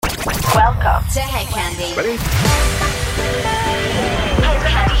to Hedkandi. Ready?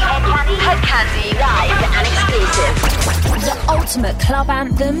 Hedkandi, live and exclusive. The ultimate club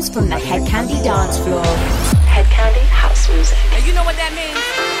anthems from the Hedkandi dance floor. Hedkandi house music. And you know what that means?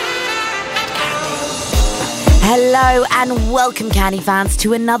 Hello and welcome, Candy fans,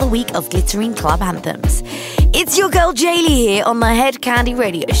 to another week of glittering club anthems. It's your girl Jaylee here on the Hedkandi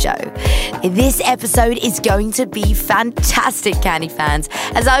radio show. This episode is going to be fantastic, Candy fans,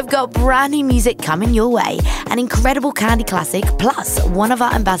 as I've got brand new music coming your way, an incredible Candy classic, plus one of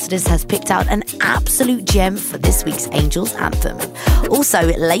our ambassadors has picked out an absolute gem for this week's Angels Anthem. Also,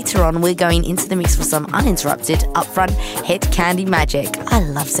 later on, we're going into the mix for some uninterrupted, upfront Hedkandi magic. I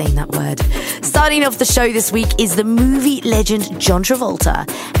love saying that word. Starting off the show this week is the movie legend John Travolta.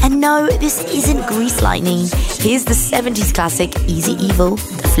 And no, this isn't Grease Lightning. Here's the 70s classic Easy Evil,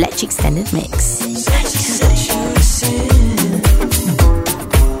 the Fletch Extended Mix.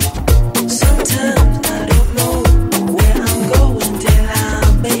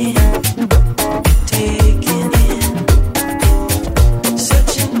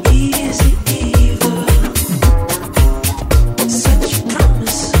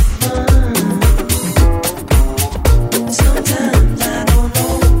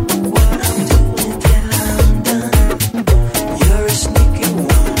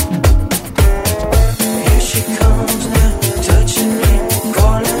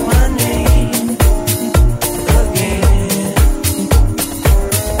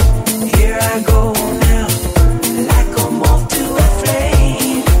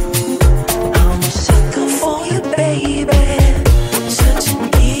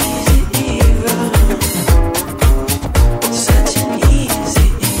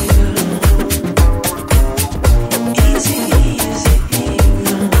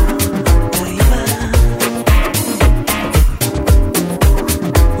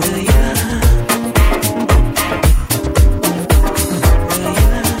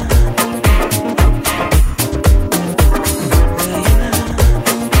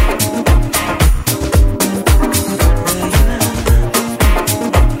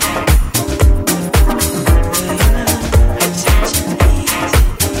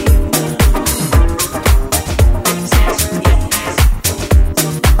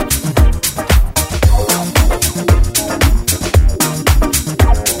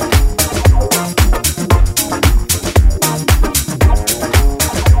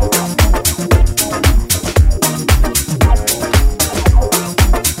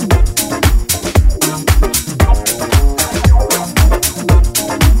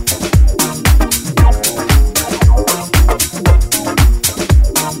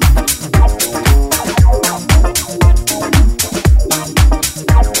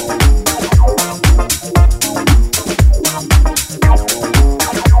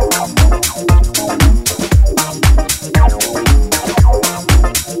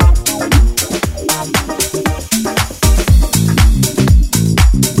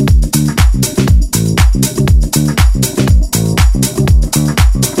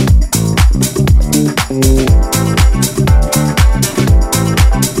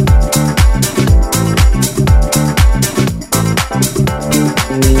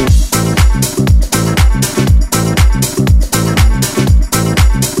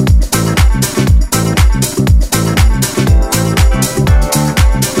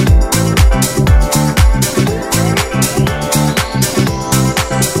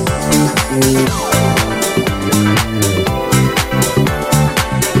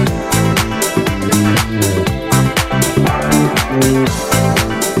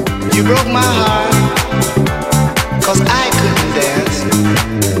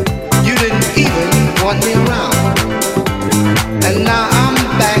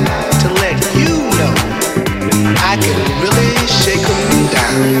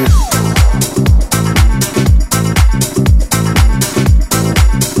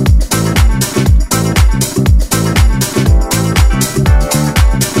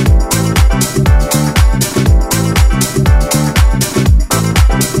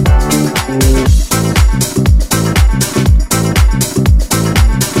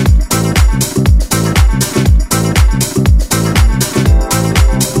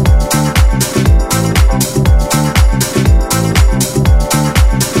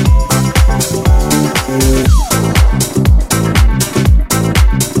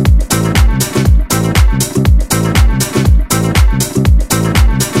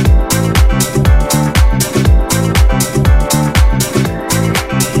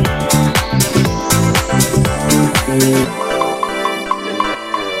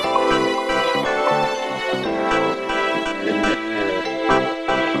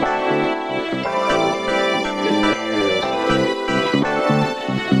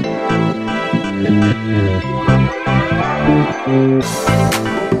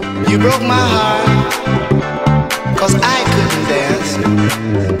 You broke my heart, 'cause I couldn't dance.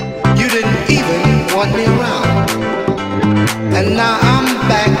 You didn't even want me around. And now I'm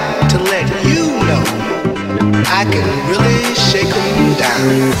back to let you know I can really shake 'em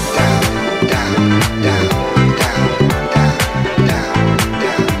down, down, down, down, down, down, down, down,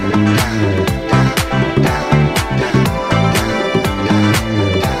 down, down,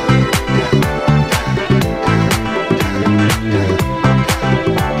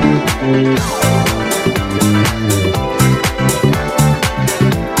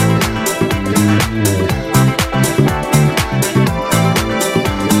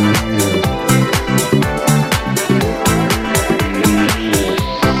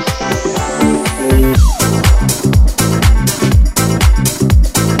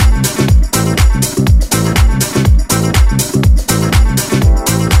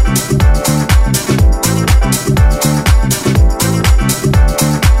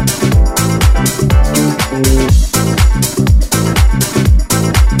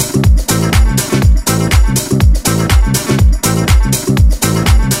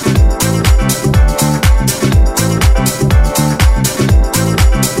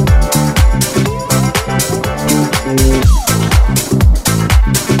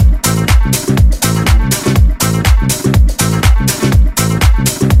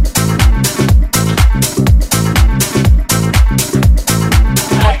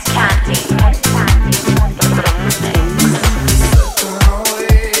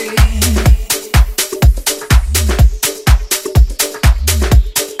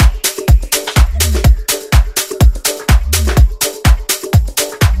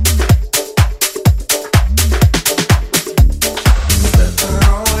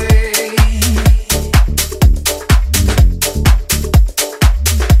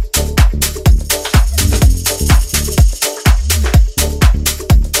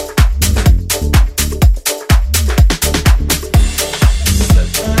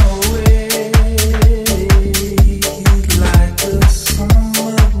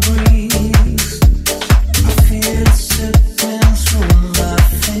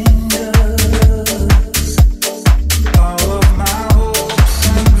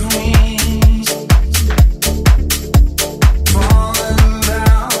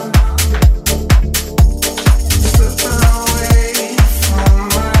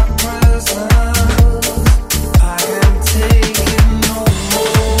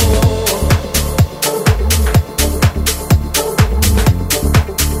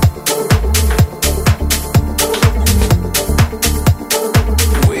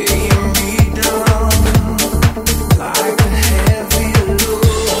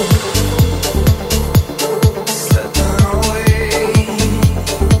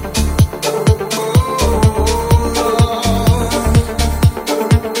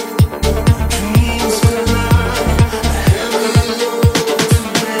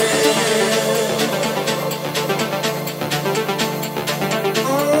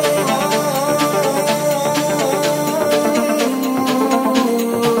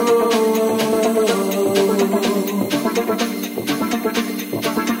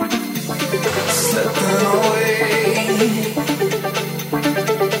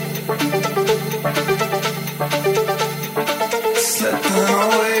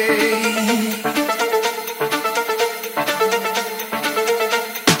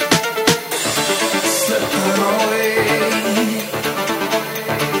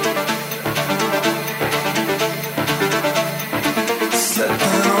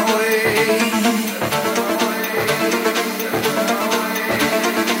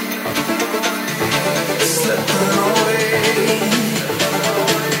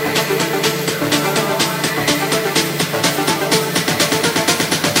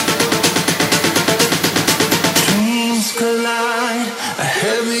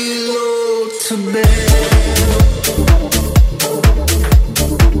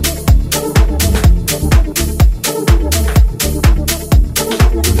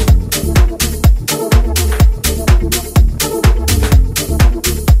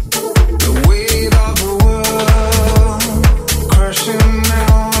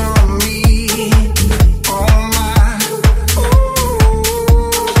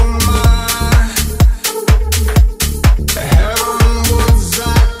 Heaven was I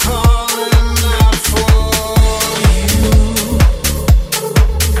calling out for?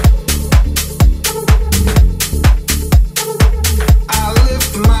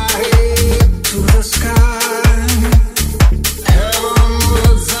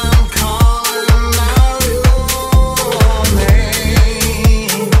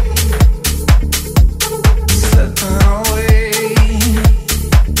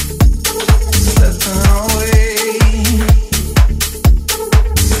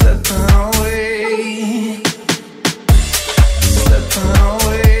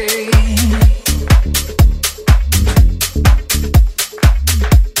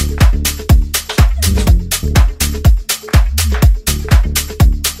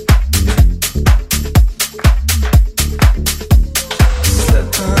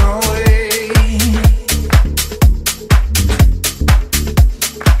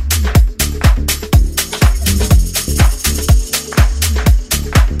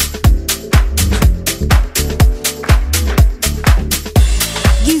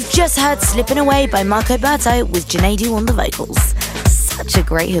 heard Slipping Away by Marco Berto with Janadu on the vocals. Such a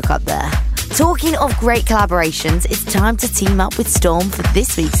great hookup there. Talking of great collaborations, it's time to team up with Storm for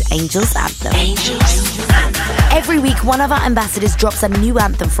this week's Angels Anthem. Every week, one of our ambassadors drops a new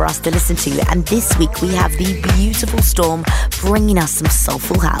anthem for us to listen to, and this week we have the beautiful Storm bringing us some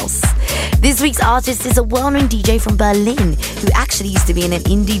soulful house. This week's artist is a well-known DJ from Berlin who actually used to be in an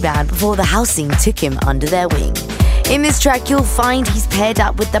indie band before the house scene took him under their wing. In this track, you'll find he's paired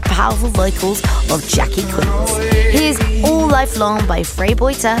up with the powerful vocals of Jackie Queens. Here's All Life Long by Frey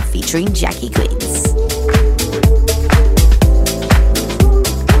Boiter featuring Jackie Queens.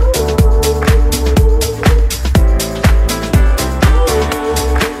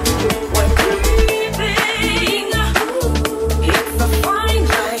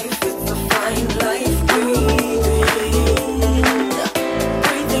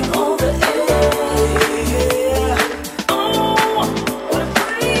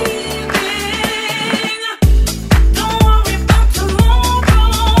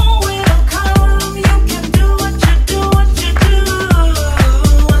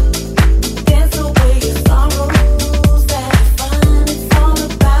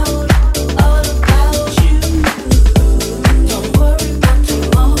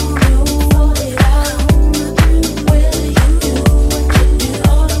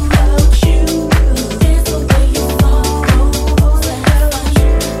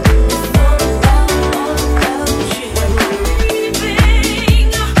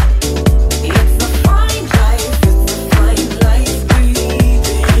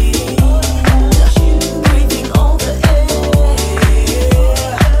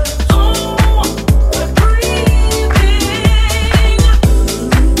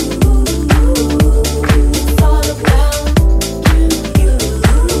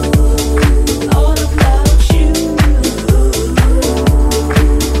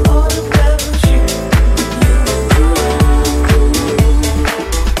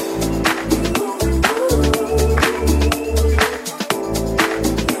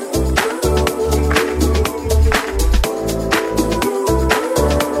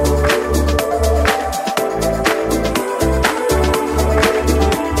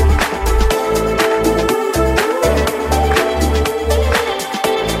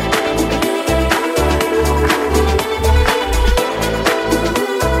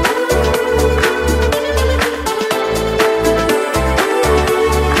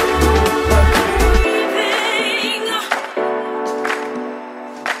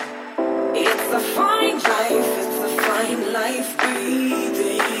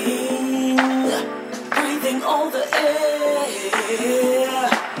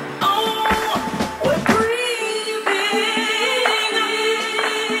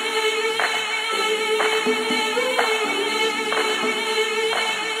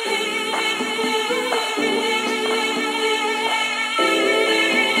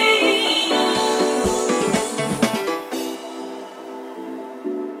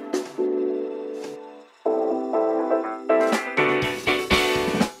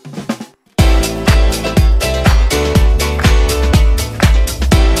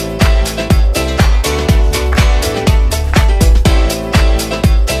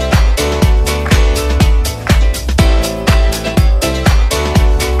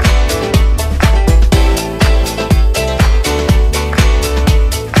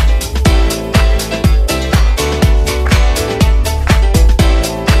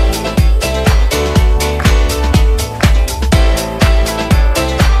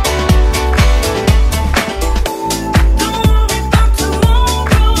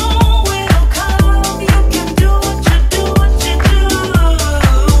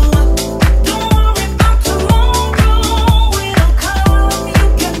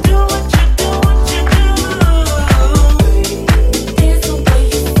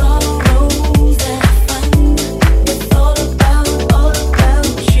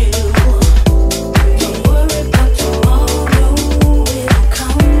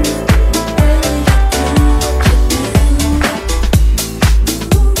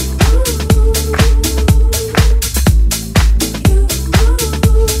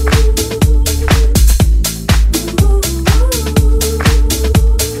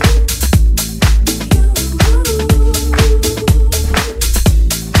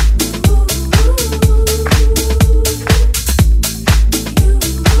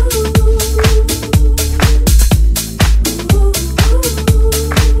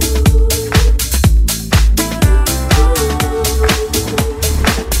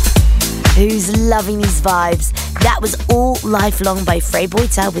 Loving these vibes. That was All Lifelong by Frey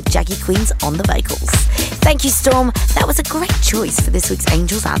Boyta with Jackie Queens on the vocals. Thank you, Storm. That was a great choice for this week's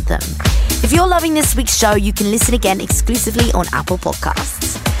Angels Anthem. If you're loving this week's show, you can listen again exclusively on Apple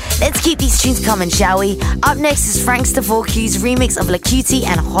Podcasts. Let's keep these tunes coming, shall we? Up next is Frank Stavorki's remix of La Cutie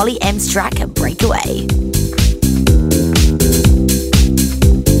and Holly M's track, Breakaway.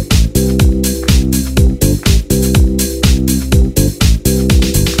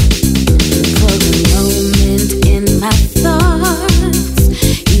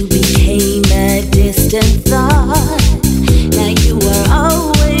 Distant thought, now you were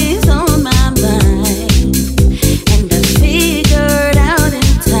always on my mind, and I figured out in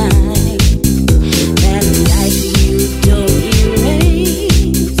time that like you don't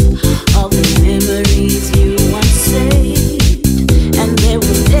erase all the memories you once saved, and there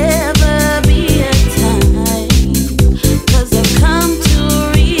will never be a time, 'cause I've come to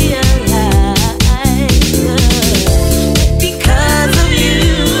realize because of you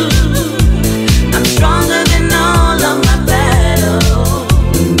stronger than all of my battles.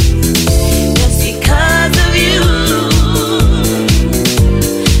 Just because of you,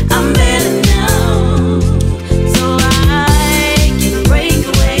 I'm better now, so I can break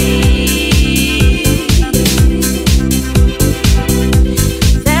away.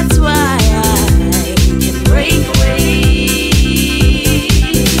 That's why I can break away.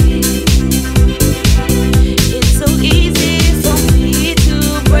 It's so easy for me to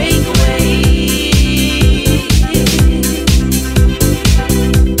break away.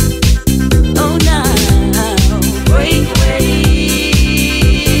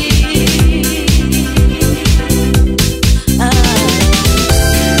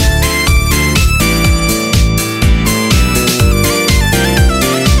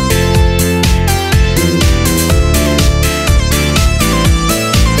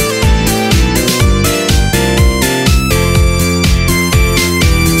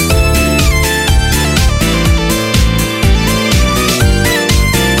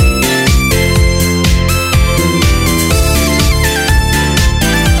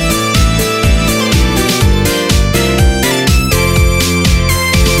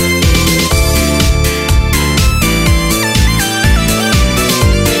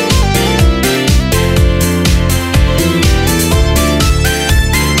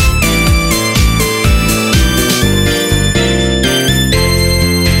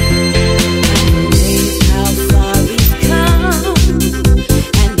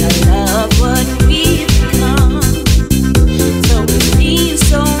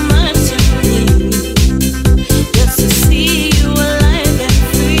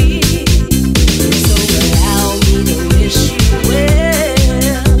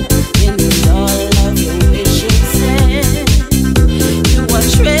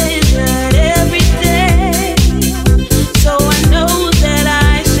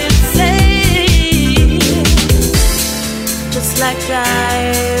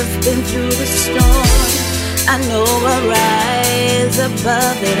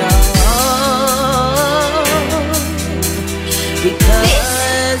 Above it all,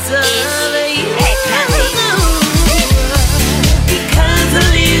 because of you, because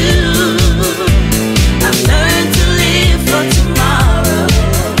of you, I've learned to live for tomorrow,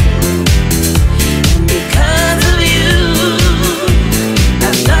 and because of you,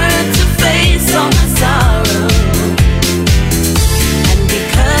 I've learned to face all my sorrow, and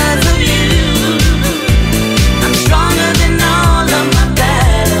because of you, I'm stronger than all of my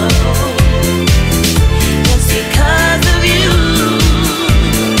battles. Just because of you,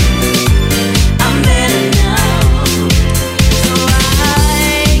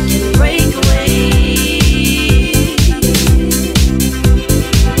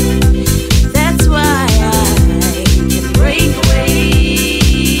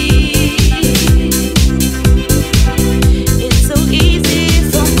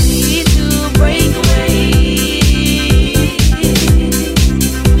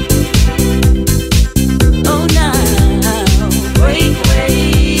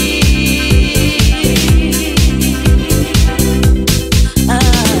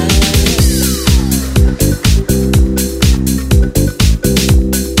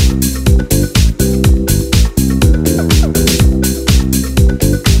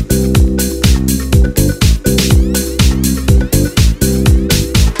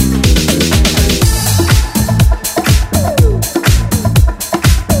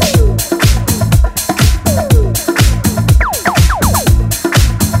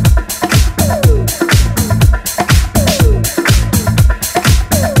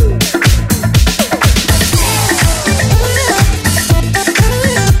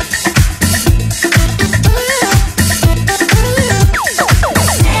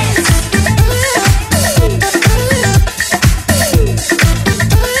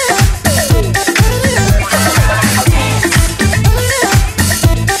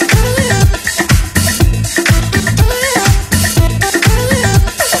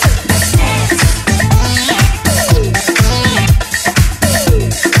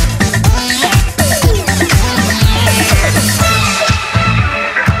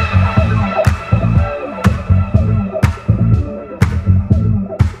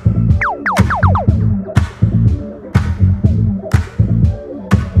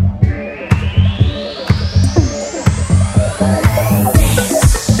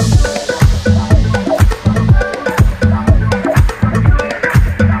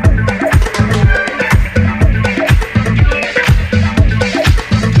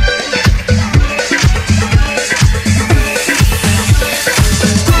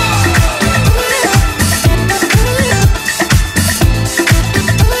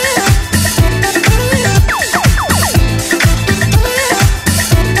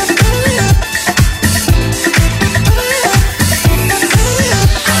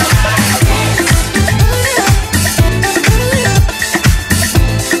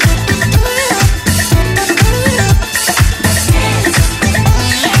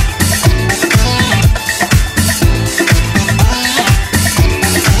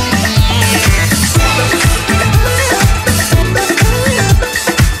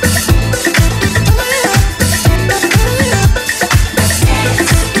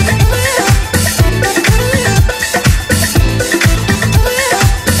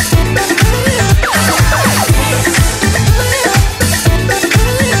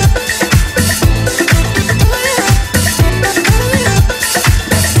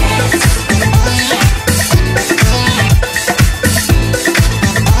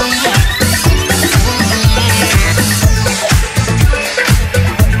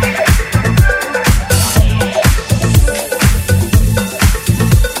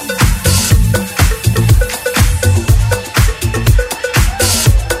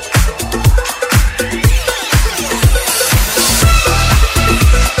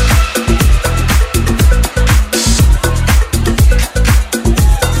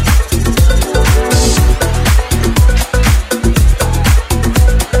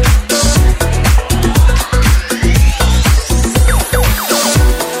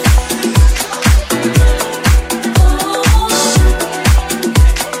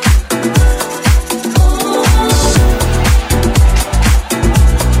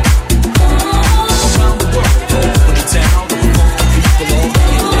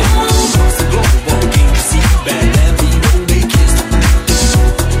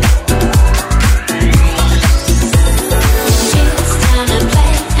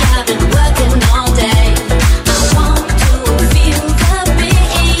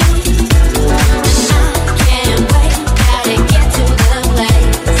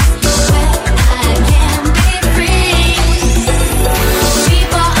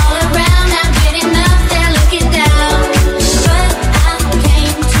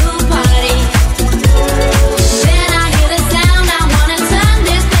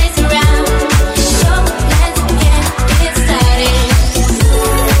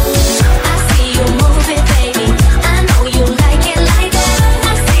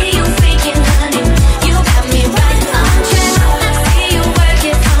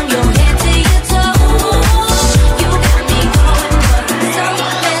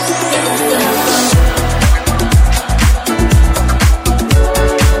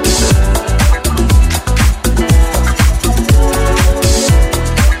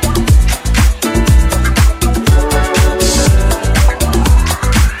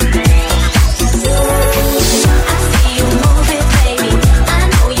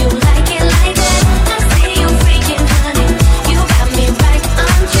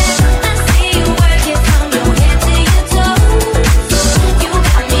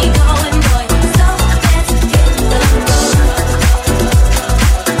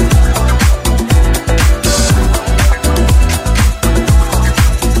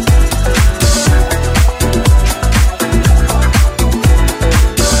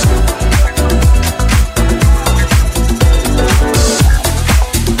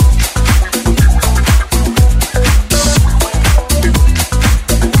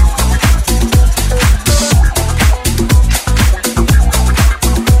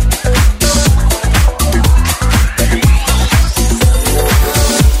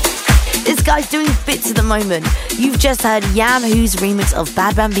 guys doing bits at the moment. You've just heard Yam-Who's remix of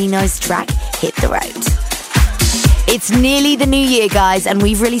Bad Bambino's track, Hit the Road. It's nearly the new year, guys, and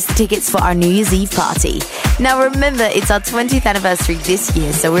we've released the tickets for our New Year's Eve party. Now remember, it's our 20th anniversary this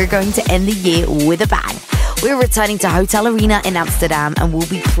year, so we're going to end the year with a bang. We're returning to Hotel Arena in Amsterdam and we'll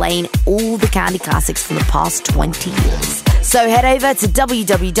be playing all the Candy classics from the past 20 years. So head over to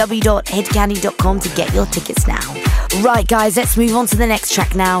www.hedkandi.com to get your tickets now. Right, guys, let's move on to the next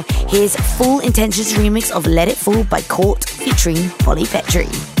track now. Here's Full Intentions remix of Let It Fall by Court featuring Polly Petrie.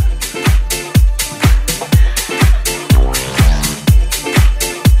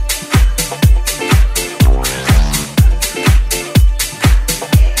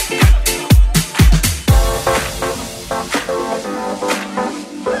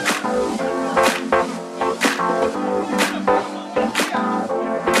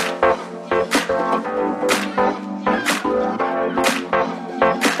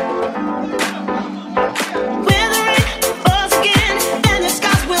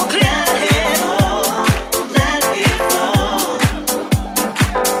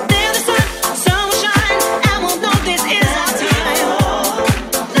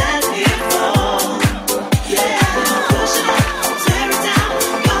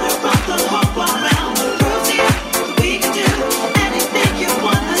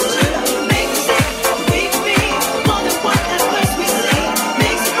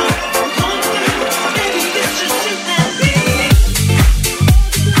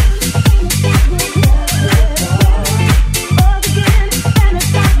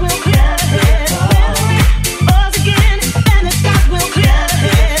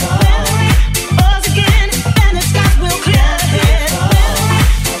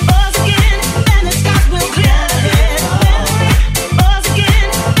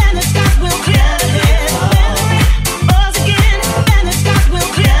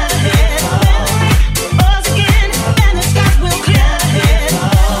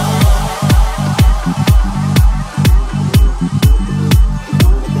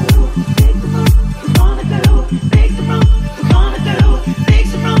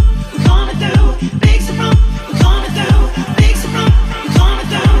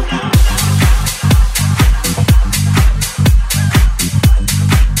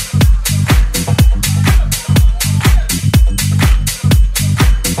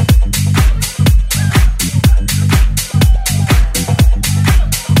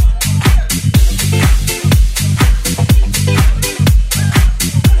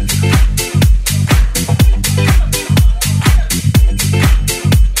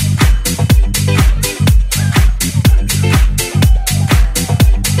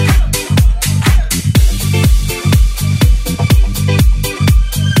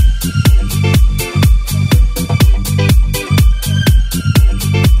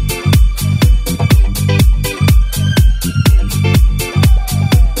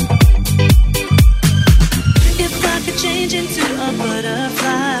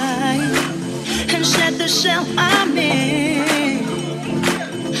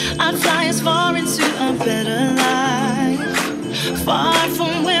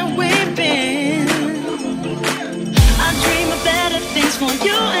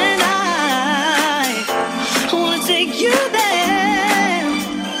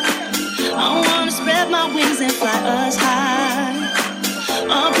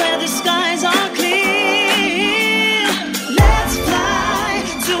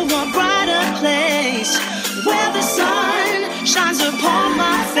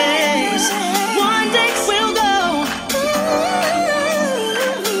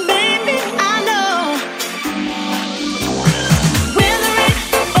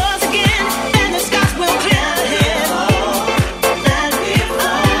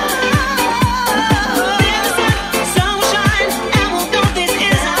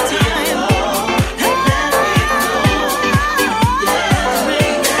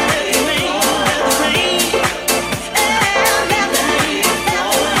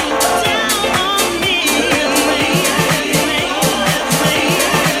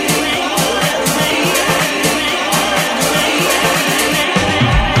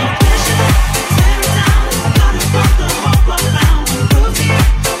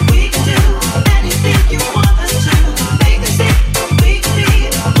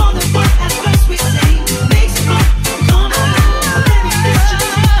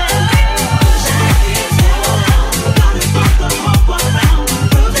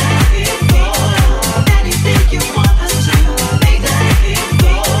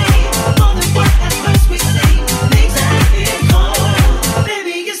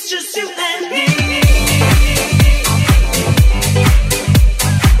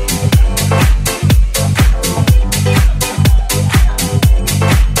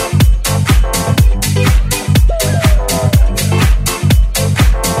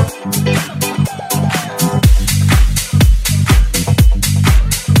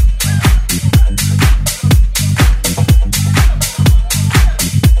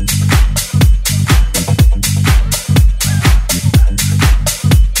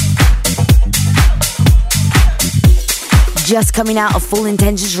 just coming out, a Full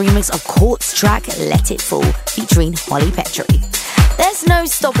Intentions remix of Court's track Let It Fall, featuring Holly Petrie. There's no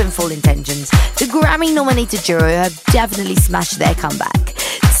stopping Full Intentions. The Grammy-nominated duo have definitely smashed their comeback.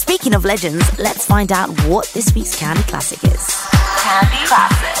 Speaking of legends, let's find out what this week's Candy Classic is. Candy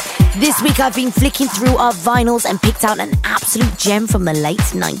Classic. This week I've been flicking through our vinyls and picked out an absolute gem from the late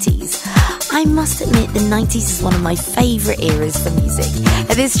 90s. I must admit the 90s is one of my favourite eras for music.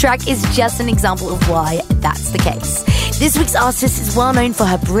 This track is just an example of why that's the case. This week's artist is well known for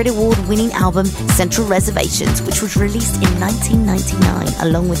her Brit Award-winning album Central Reservations, which was released in 1999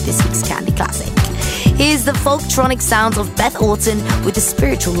 along with this week's Candy Classic. Here's the folktronic sounds of Beth Orton with the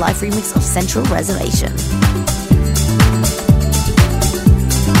Spiritual Life remix of Central Reservation.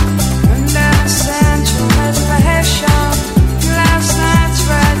 Last night's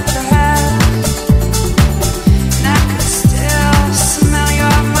red dress, and I could still smell you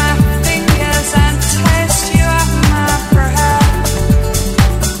on my fingers and taste you on my breath.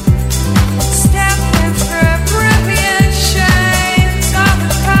 Stepping through brilliant shades of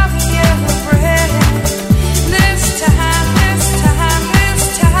the color you red. This time, it's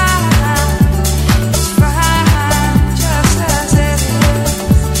Friday.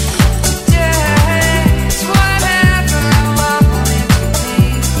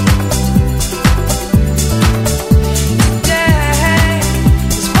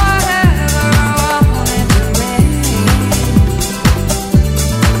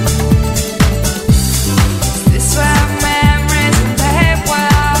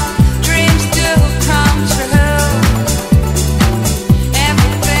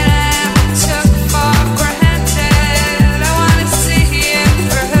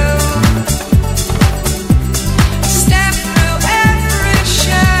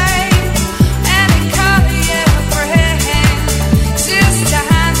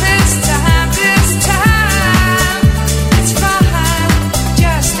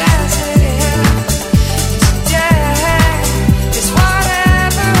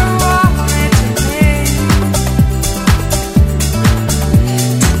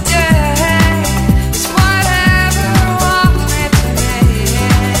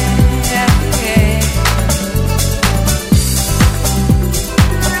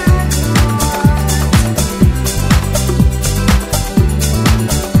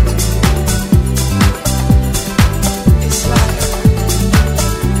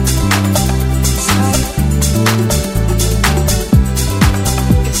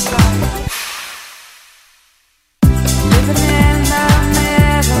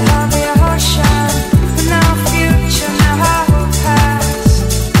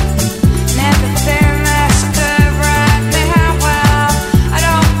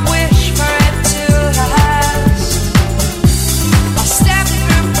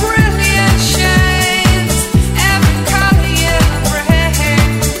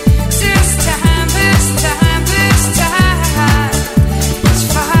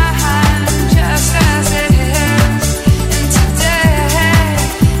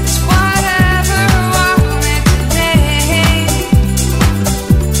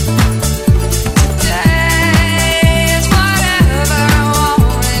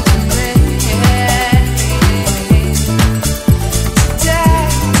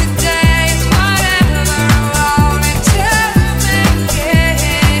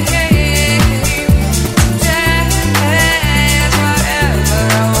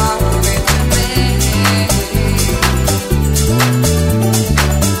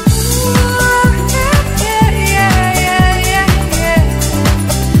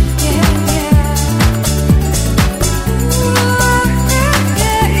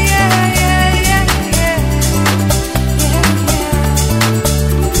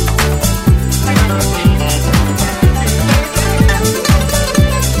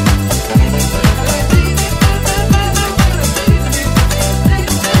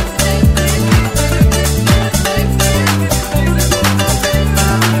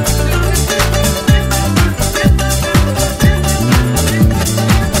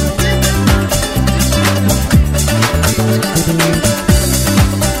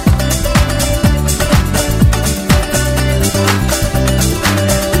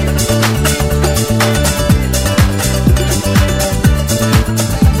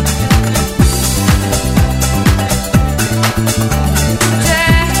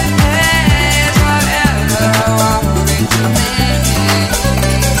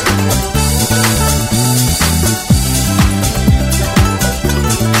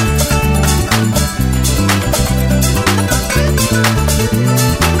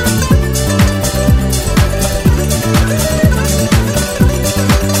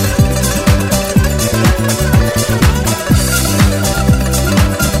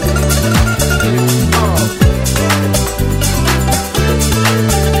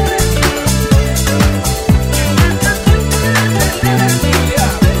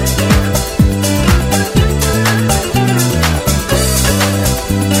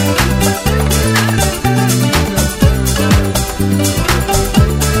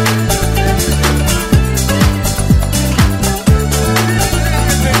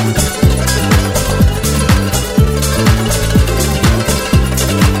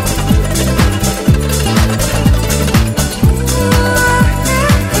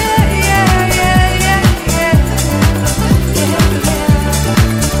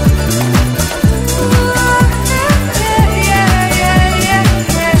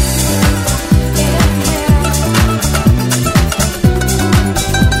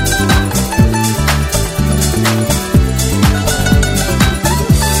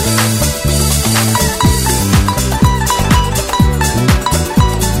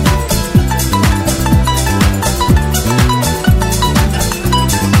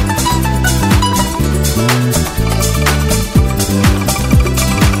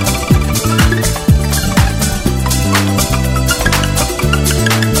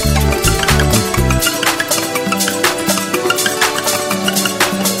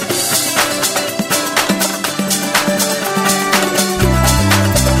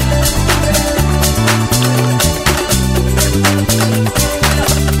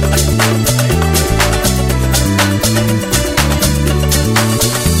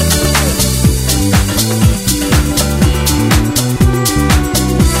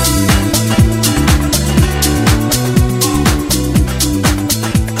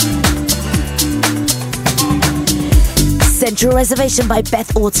 Central Reservation by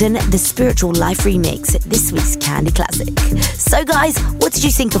Beth Orton, the Spiritual Life remix, this week's Candy Classic. So guys, what did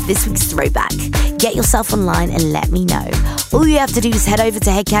you think of this week's throwback? Get yourself online and let me know. All you have to do is head over to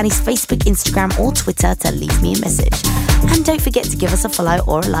Hedkandi's Facebook, Instagram or Twitter to leave me a message. And don't forget to give us a follow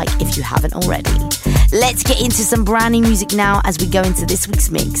or a like if you haven't already. Let's get into some brand new music now as we go into this week's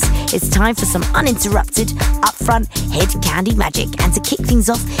mix. It's time for some uninterrupted, upfront Hedkandi magic. And to kick things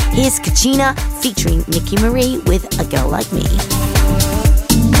off, here's Kachina featuring Nicki Marie with A Girl Like Me.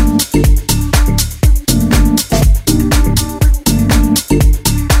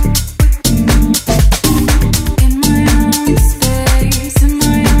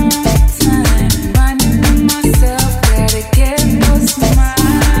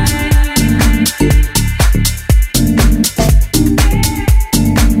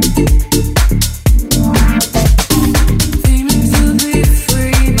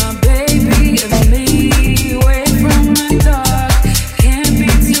 Away from the dark, can't be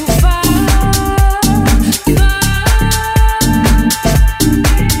too far.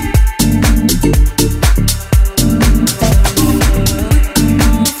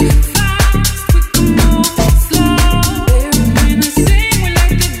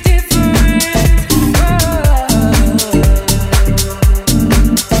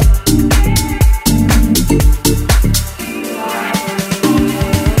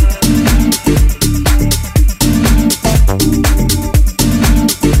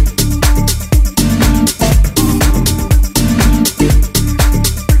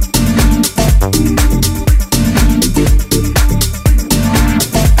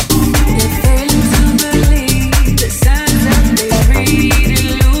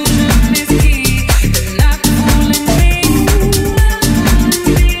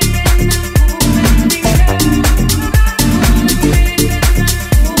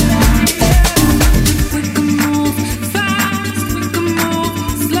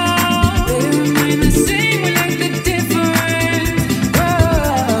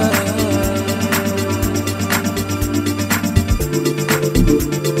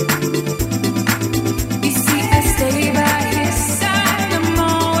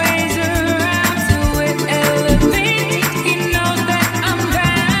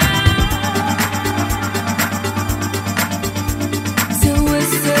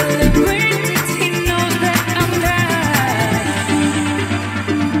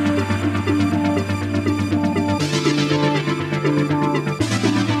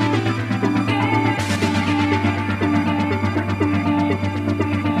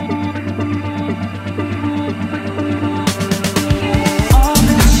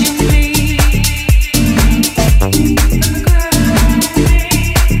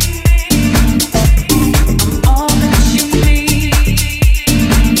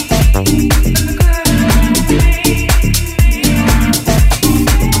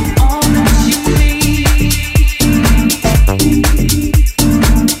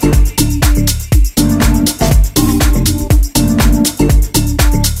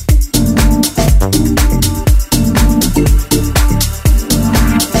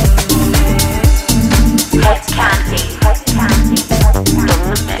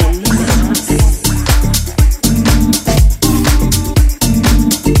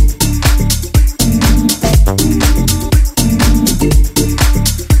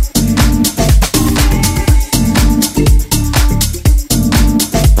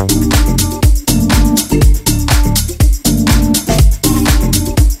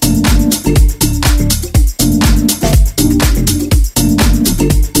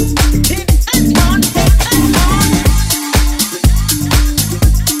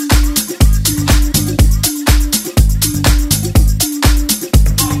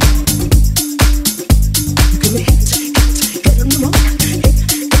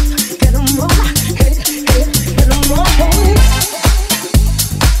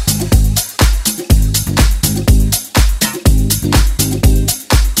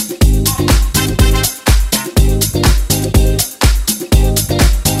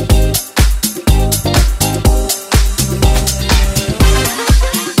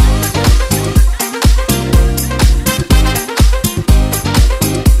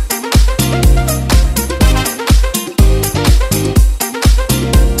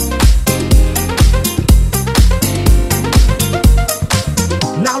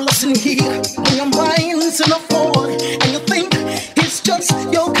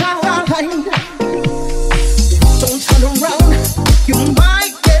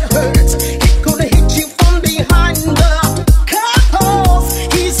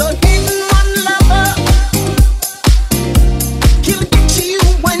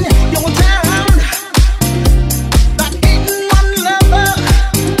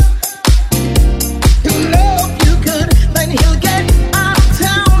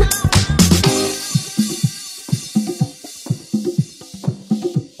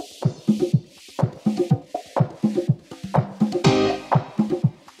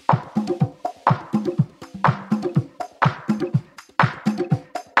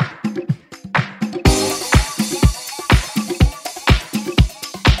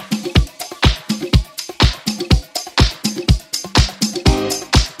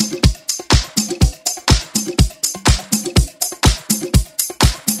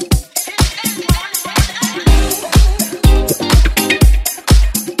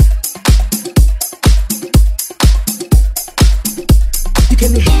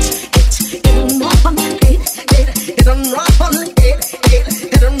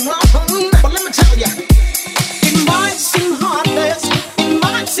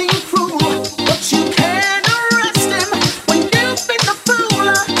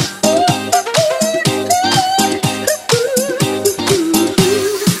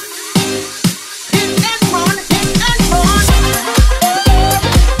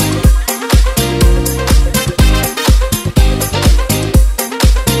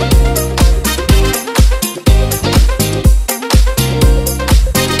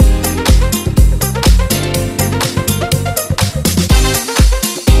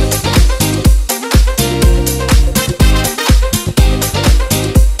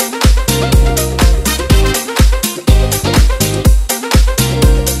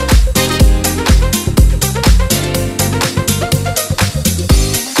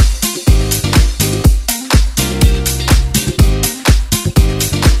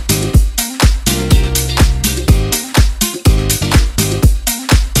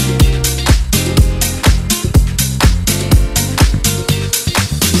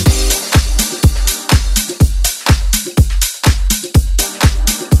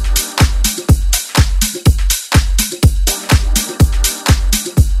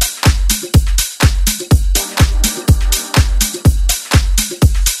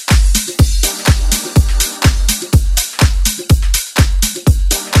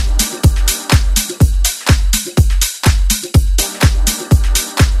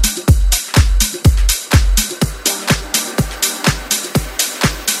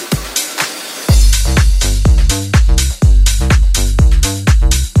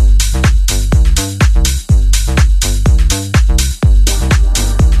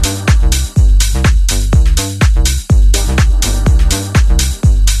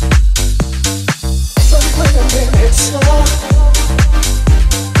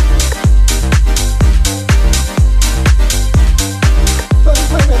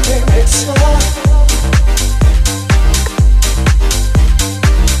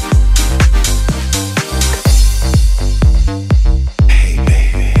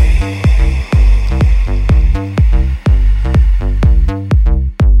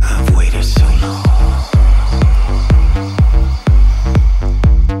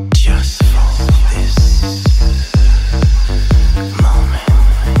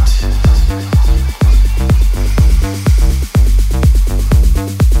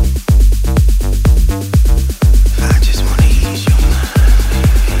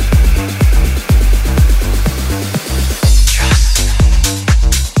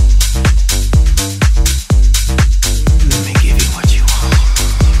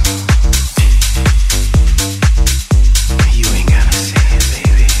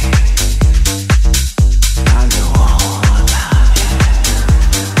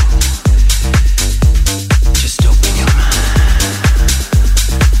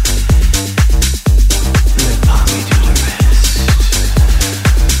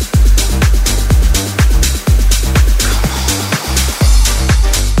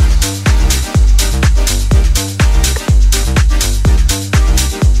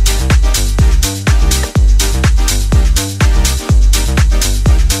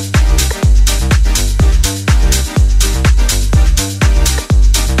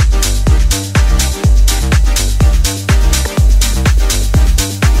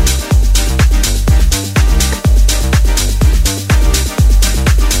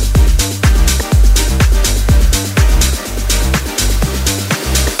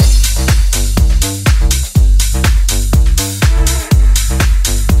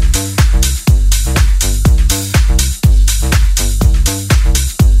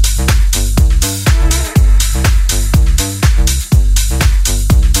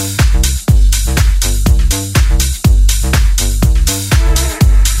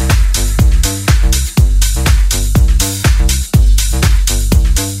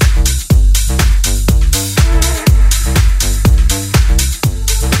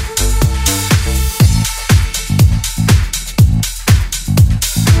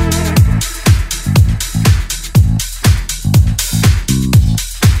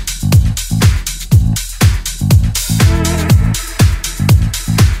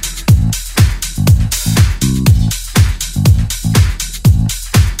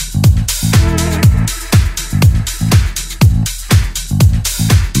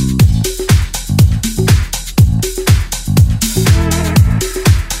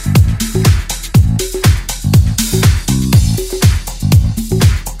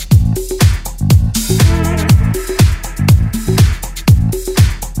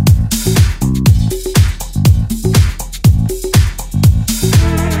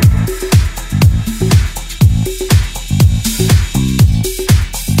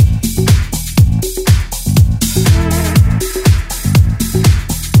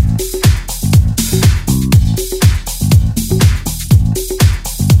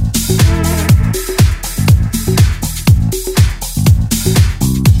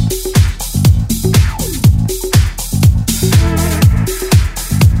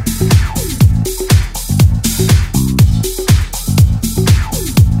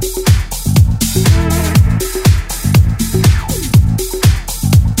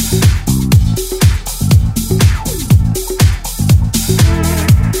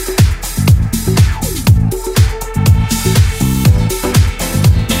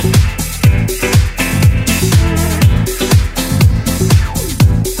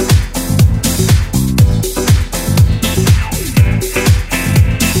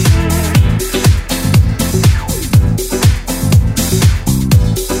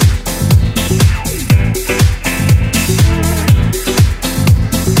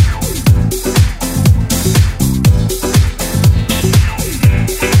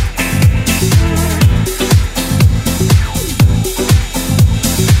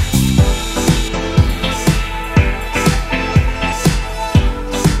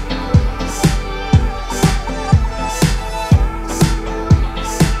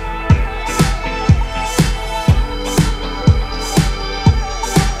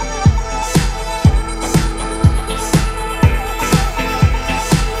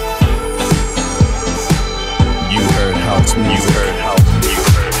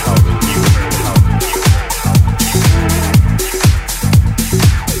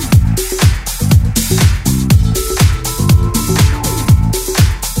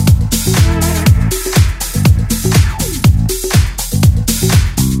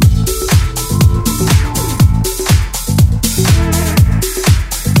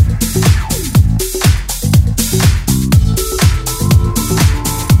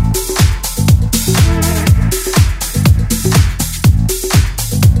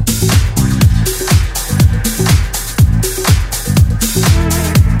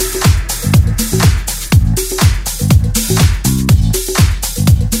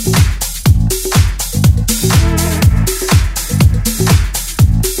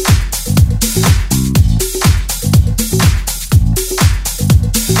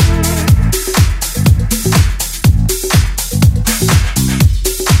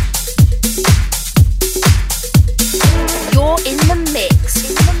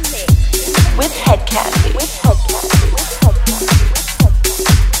 Hedkandi.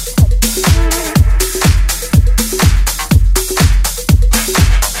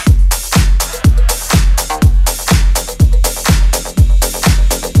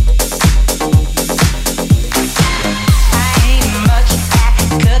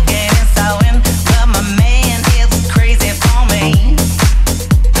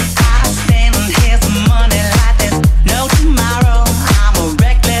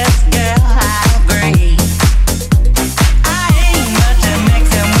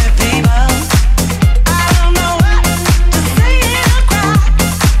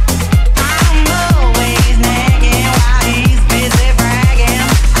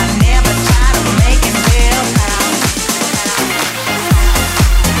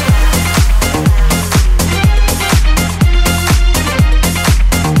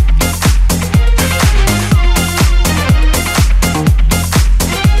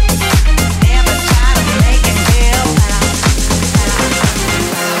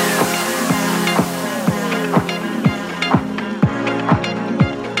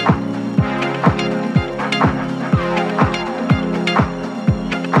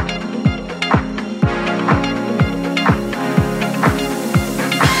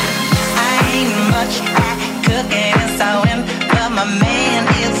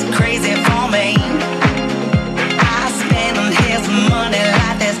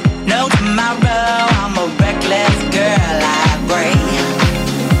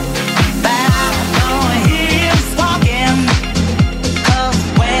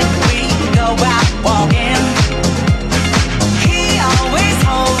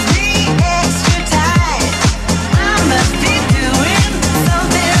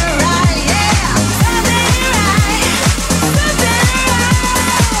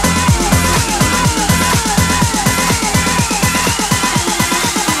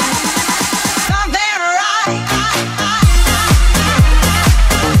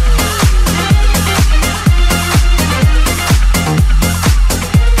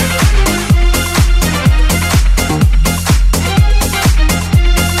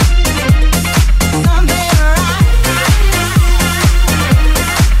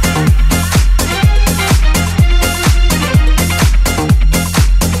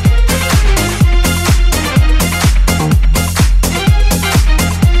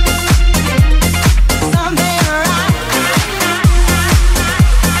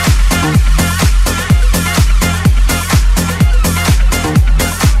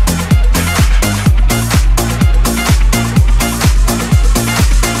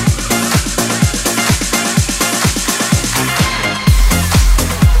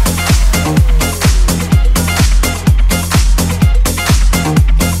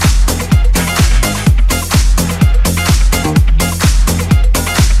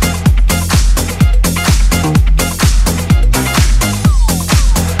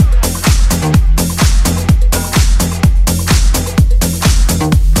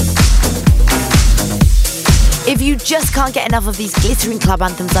 If you just can't get enough of these glittering club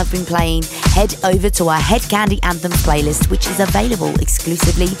anthems I've been playing, head over to our Hedkandi Anthems playlist, which is available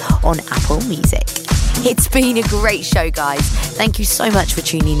exclusively on Apple Music. It's been a great show, guys. Thank you so much for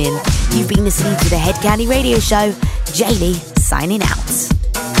tuning in. You've been listening to the Hedkandi Radio Show. Jaylee signing out.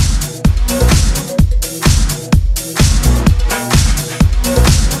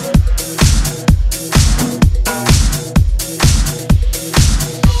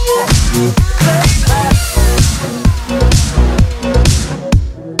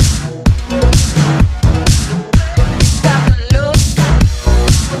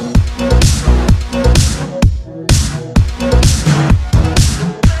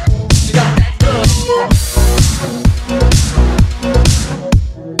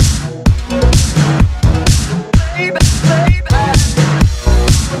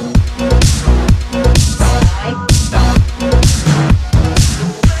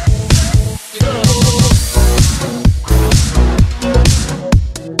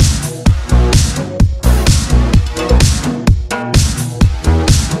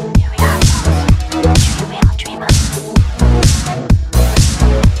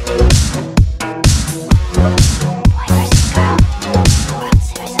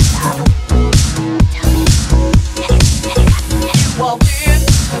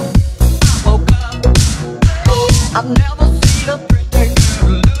 I've never seen a pretty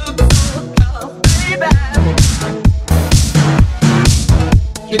girl look so tough, baby.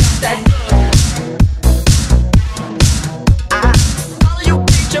 You got that